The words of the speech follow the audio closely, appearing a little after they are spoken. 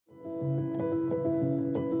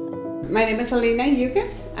My name is Alina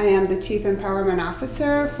Yugas. I am the Chief Empowerment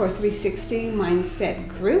Officer for 360 Mindset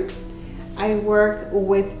Group. I work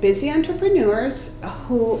with busy entrepreneurs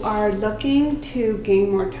who are looking to gain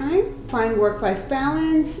more time, find work-life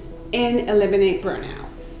balance, and eliminate burnout.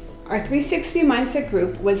 Our 360 Mindset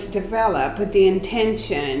Group was developed with the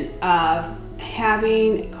intention of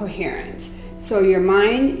having coherence. So your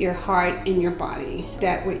mind, your heart, and your body.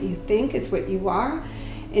 That what you think is what you are.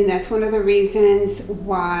 And that's one of the reasons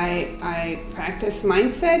why I practice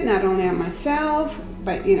mindset, not only on myself,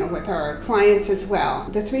 but with our clients as well.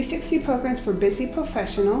 The 360 programs for busy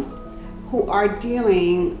professionals who are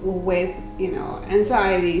dealing with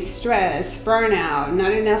anxiety, stress, burnout,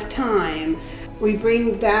 not enough time. We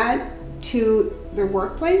bring that to the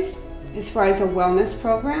workplace as far as a wellness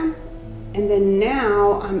program. And then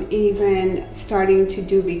now I'm even starting to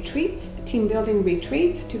do retreats, team building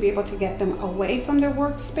retreats, to be able to get them away from their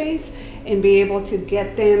workspace and be able to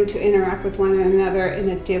get them to interact with one another in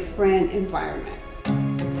a different environment.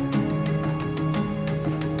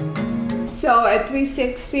 So at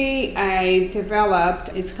 360, I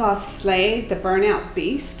developed, it's called Slay the Burnout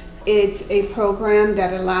Beast. It's a program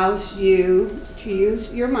that allows you to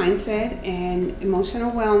use your mindset and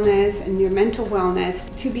emotional wellness and your mental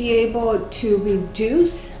wellness to be able to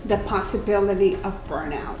reduce the possibility of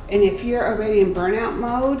burnout. And if you're already in burnout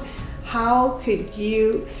mode, how could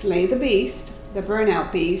you slay the beast, the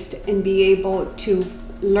burnout beast, and be able to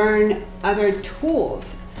learn other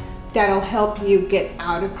tools that'll help you get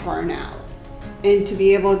out of burnout? And to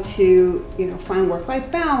be able to find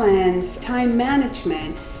work-life balance, time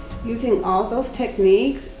management. Using all those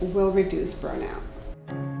techniques will reduce burnout.